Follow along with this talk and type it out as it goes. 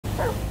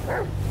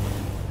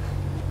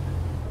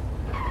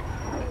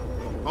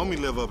Homie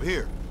live up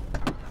here.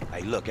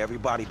 Hey, look,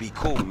 everybody be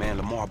cool, man.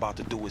 Lamar about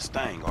to do his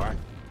thing, all right?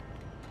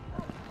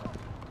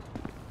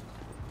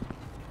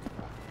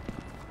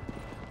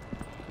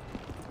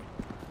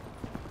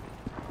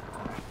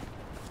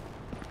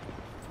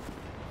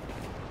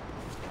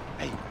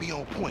 Hey, be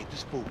on point.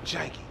 This fool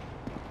janky.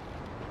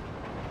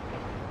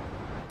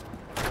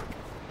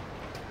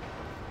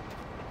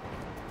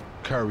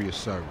 Courier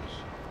service.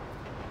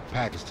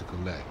 Package to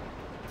collect.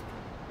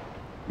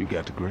 You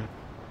got the grip?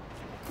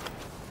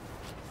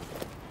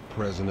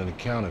 Present and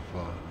accounted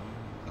for.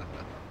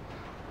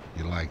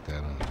 You like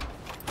that,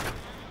 huh?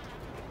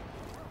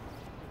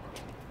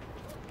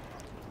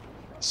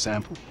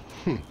 Sample?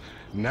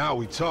 Now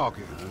we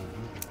talking.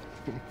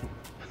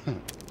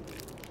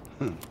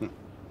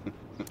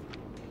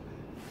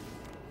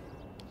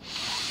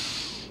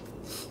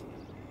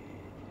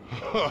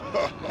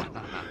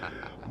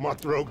 My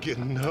throat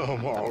getting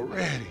numb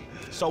already.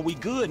 So we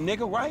good,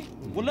 nigga, right?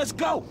 Well, let's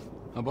go.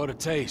 How about a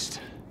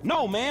taste?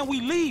 No, man, we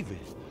leaving.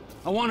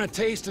 I want a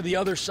taste of the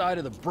other side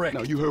of the brick.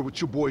 Now, you heard what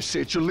your boy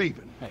said. You're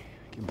leaving. Hey,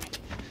 give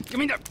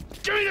me the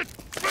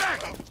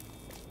back!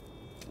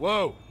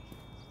 Whoa.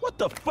 What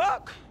the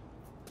fuck?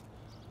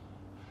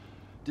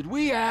 Did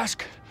we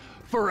ask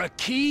for a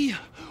key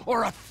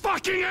or a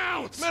fucking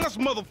ounce? Man, that's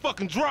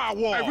motherfucking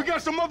drywall. Hey, we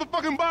got some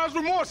motherfucking buyer's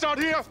remorse out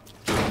here.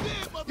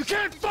 You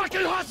can't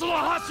fucking hustle a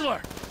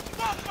hustler!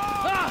 Fuck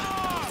off!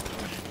 Ah!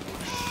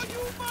 Oh, you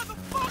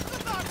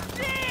motherfuckers are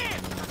dead!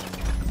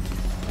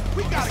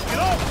 We gotta get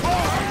off, bro!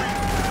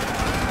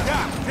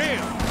 God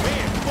damn,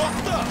 man,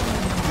 fucked up.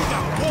 We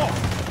gotta walk.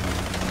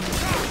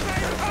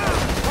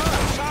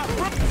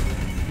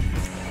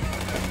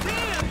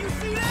 Damn, you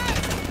see that?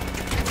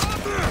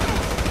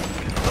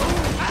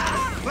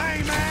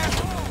 Lame ass!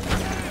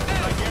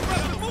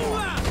 Move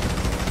out!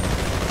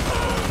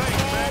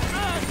 Lame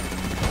man!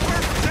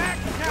 First attack,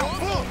 now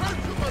pull!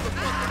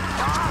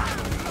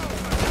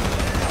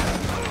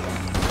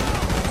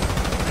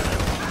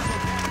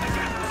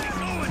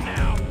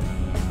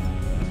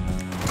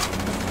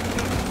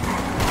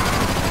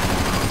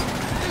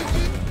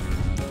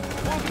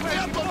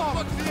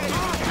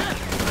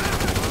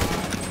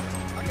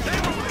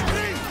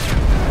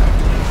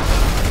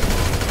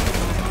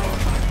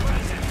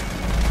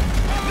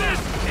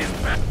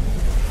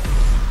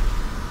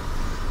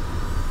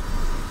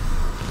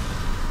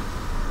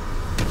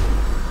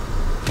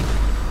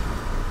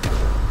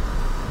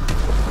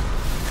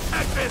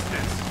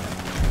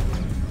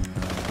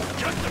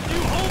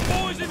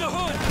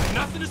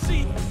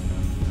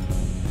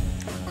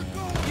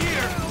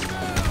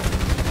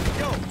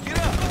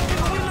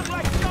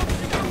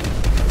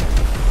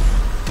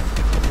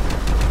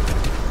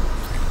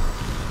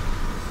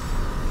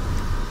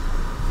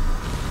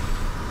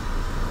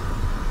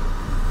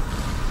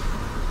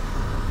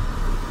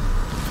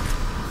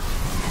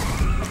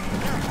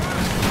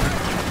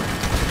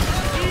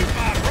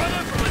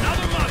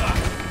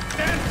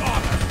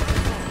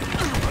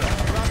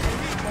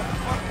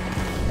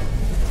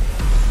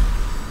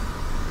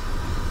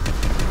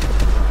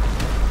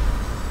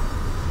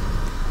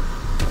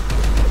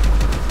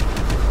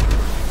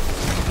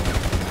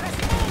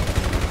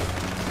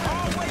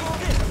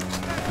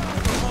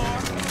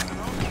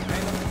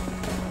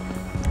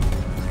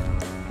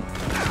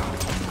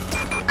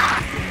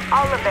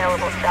 All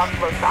available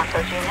South Los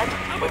Santos units.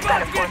 We've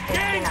got a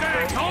 415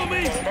 on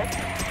Davis.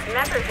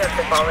 Members of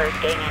the Ballas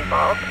gang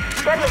involved.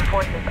 Deadly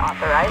force is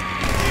authorized.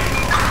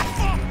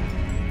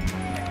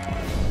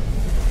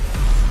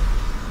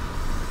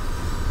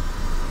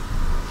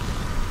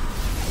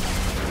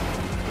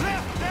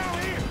 Left, down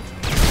here!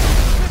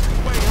 This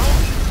way,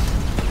 homie!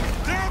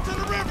 Down to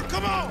the river,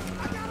 come on!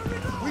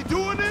 We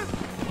doing this?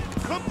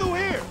 Come through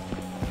here!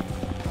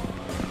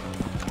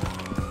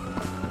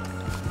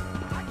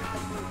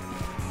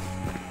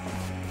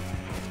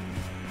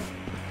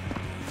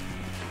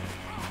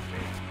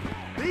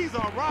 These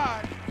are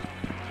rides.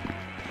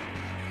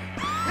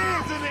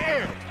 Hands in the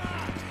air.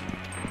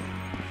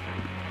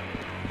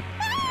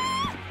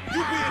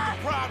 You being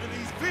deprived of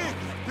these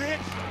vehicles,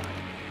 bitch.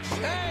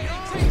 Hey,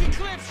 taking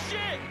clip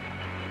shit!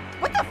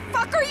 What the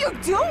fuck are you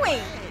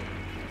doing?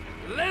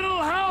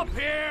 Little help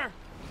here!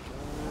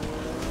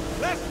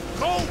 Let's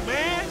go,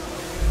 man.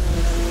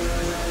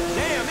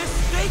 Damn, it's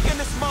stinking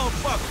this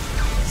motherfucker.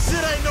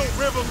 Shit ain't no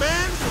river,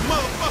 man. It's a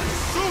motherfucking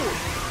sewer.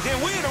 Then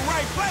we're in the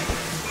right place.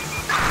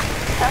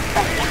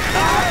 Suspect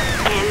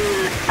in,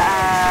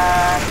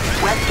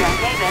 Western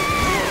Davis.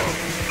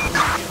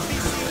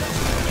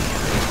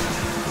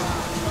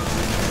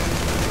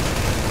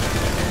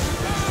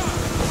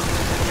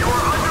 You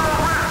are under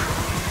arrest.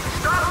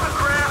 Stop the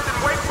craft and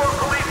wait for a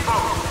police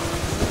boat.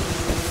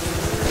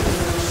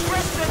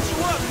 Stretch set you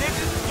up,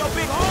 nigga. Your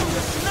big homie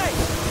a snake.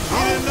 He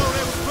didn't know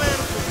they was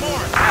planning for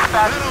March.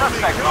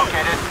 Suspect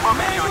located.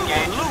 Moving to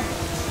engage.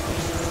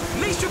 At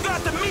least you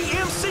got to meet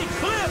MC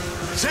Cliff.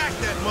 Jack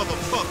that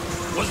motherfucker.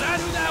 Was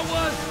that who that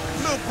was?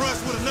 Little brush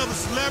with another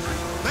celebrity.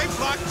 They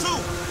blocked too.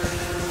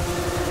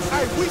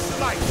 Hey, we should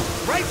like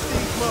race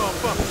these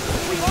motherfuckers.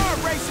 We are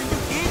racing, you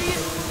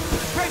idiot.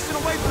 Racing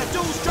away from the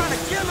dude dudes trying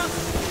to kill us?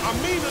 I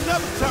mean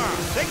another time.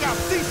 They got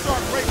sea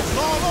shark raiders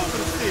all over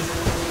the city.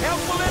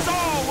 Helpful as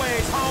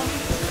always, homie.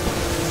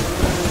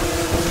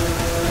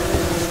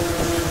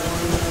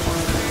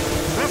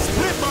 Let's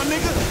split, my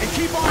nigga, and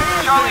keep our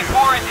hands Charlie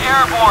down. 4 is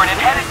airborne and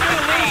headed to the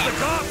Where's scene. the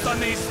cops on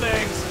these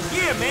things?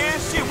 Yeah, man,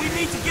 shit, we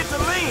need to get to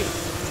Lynn.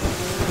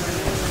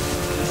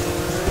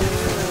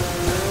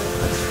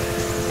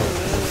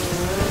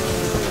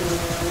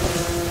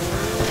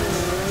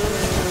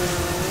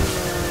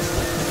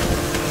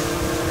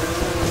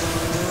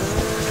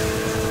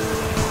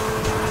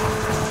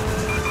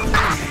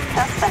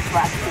 Suspect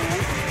last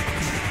seen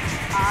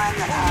on,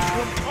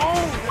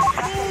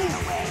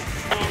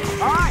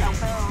 All right.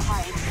 Ballas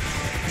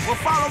Heights. Well,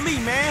 follow me,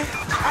 man.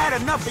 I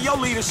had enough of your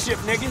leadership,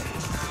 nigga.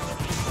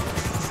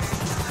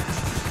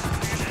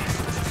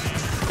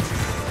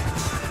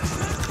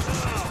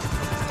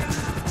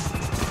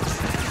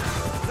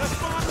 Let's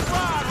find the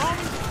ride,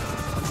 homie.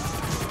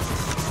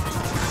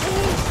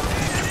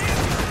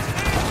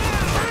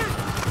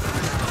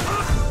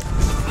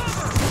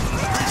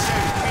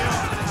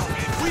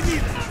 We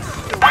need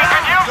We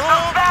can use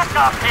some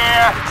backup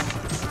here.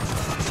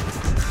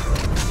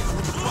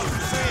 what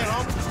you saying,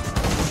 homie.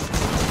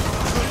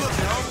 Good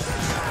looking, homie.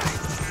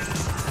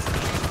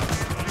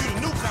 You the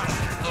new kind.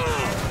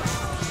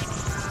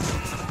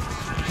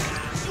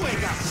 You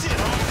ain't got shit,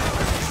 homie.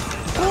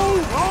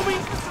 Ooh,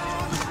 homie.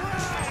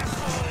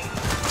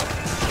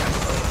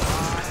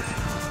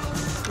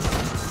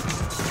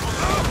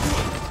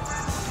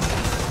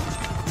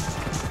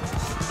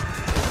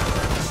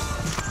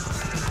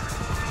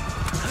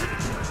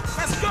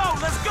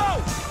 Let's go!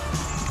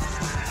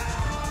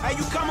 Hey,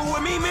 you coming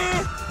with me,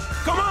 man?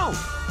 Come on!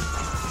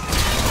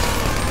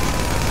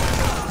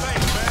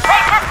 Thanks, man.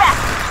 Take this back.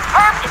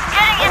 Herb is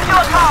getting into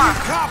a car.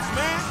 Cops,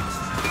 man.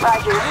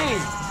 Roger. Man,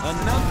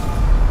 another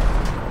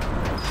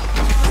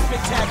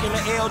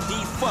spectacular LD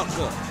fuck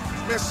up.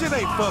 Man, shit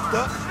ain't fucked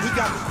up. We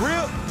got the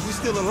grip. We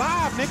still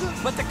alive, nigga.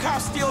 But the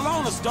cops still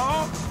on us,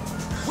 dawg.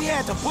 We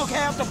had to book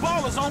half the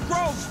Ballas on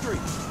Grove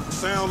Street.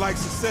 Sound like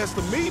success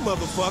to me,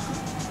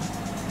 motherfucker.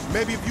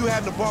 Maybe if you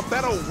hadn't brought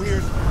that old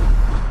weird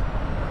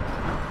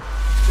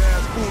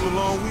ass fool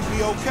along, we'd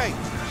be okay.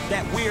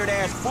 That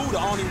weird-ass fool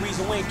the only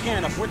reason we ain't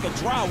carrying a brick of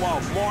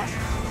drywall, Mark.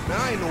 Man,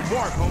 I ain't no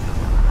Mark, homie.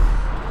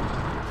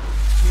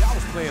 See, I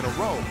was playing a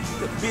role.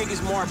 The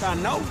biggest Mark I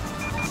know.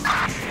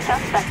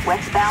 Suspect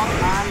westbound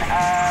on,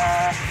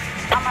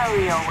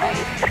 Amarillo Way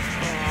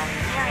in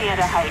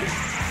Marietta Heights.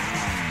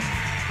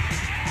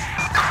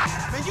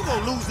 Man, you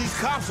gonna lose these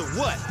cops or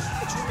what?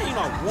 What you mean,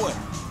 or what?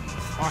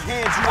 Or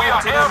hand you We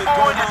over are to them and go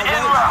airborne my and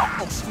en way?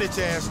 route. Oh,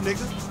 snitch ass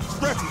nigga.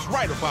 Stretch was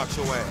right about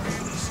your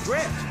ass.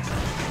 Stretch?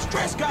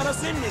 Stretch got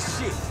us in this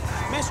shit.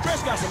 Man,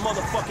 Stretch got some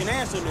motherfucking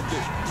answering to do.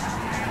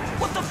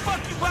 What the fuck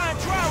you buying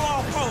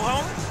drywall for,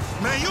 homie?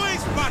 Man, you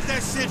ain't spot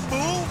that shit,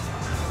 fool.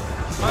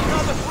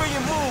 Another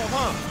brilliant move,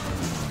 huh?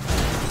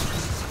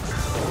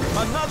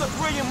 Another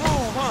brilliant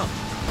move, huh?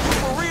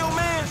 For real,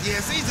 man? Yeah,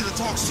 it's easy to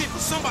talk shit,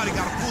 but somebody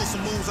gotta pull some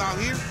moves out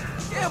here.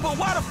 Yeah, but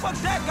why the fuck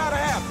that gotta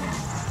happen?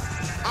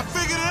 I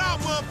figured it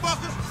out,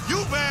 motherfucker.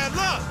 You bad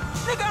luck.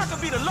 Nigga, I could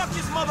be the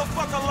luckiest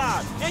motherfucker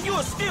alive, and you'll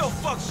still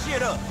fuck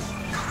shit up.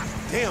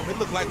 Damn, it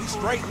look like we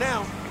straight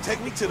now. Take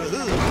me to the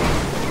hood.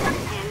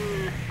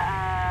 In,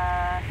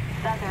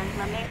 southern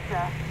La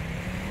Mesa.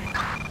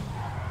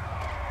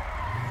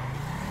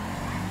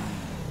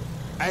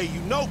 Hey,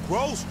 you know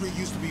Grove Street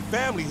used to be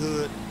family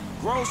hood.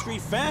 Grove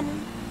Street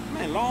family?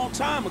 Man, long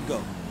time ago.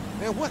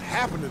 Man, what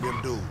happened to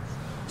them dudes?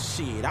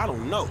 Shit, I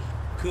don't know.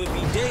 Could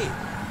be dead.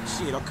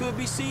 Shit, or could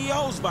be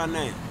CEOs by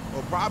now.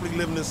 Or probably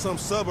living in some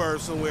suburb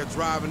somewhere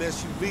driving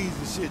SUVs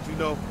and shit, you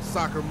know,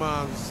 soccer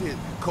moms and shit,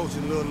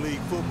 coaching Little League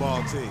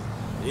football team.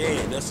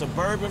 Yeah, the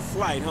suburban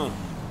flight, huh?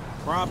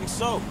 Probably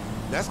so.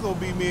 That's gonna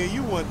be me and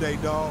you one day,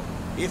 dawg.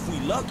 If we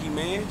lucky,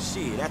 man.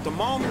 Shit, at the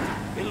moment,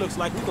 it looks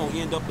like we're gonna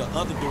end up the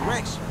other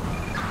direction.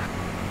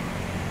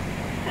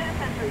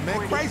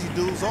 Man, crazy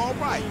dudes all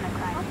right.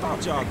 I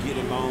thought y'all get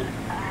along.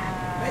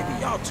 Maybe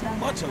y'all too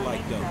much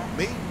alike, though.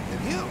 Me and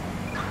him?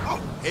 Oh,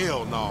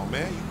 hell no,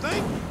 man. You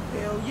think?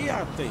 Hell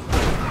yeah, I think.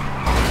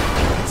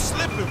 You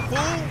slipping,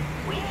 fool.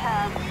 We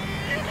have 40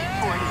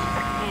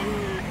 in,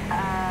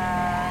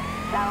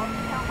 South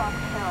Pillbox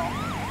Hill.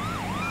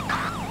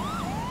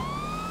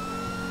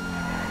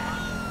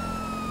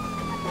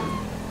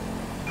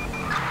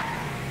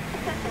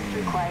 Assistance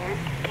required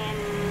in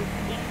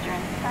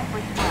eastern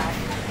Cypress Pass.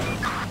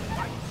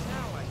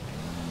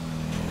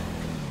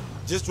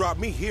 Just drop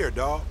me here,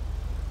 dawg.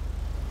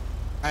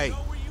 Hey,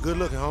 good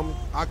looking, homie.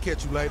 I'll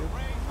catch you later.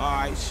 All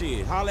right,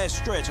 shit. Holla at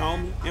Stretch,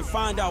 homie, and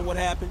find out what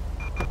happened.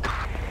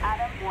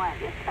 Adam 1,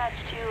 dispatch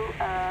to,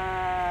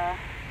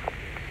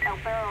 El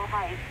Barrel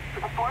Heights,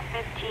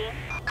 415.